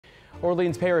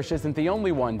Orleans Parish isn't the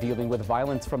only one dealing with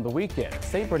violence from the weekend.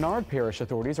 St. Bernard Parish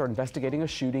authorities are investigating a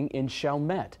shooting in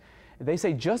Chalmette. They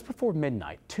say just before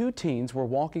midnight, two teens were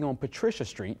walking on Patricia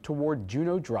Street toward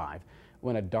Juneau Drive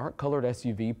when a dark-colored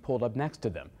SUV pulled up next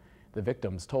to them. The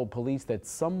victims told police that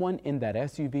someone in that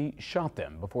SUV shot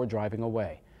them before driving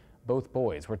away. Both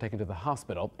boys were taken to the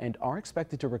hospital and are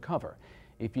expected to recover.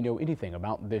 If you know anything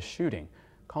about this shooting,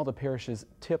 call the parish's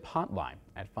tip hotline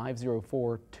at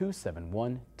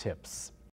 504-271-TIPS.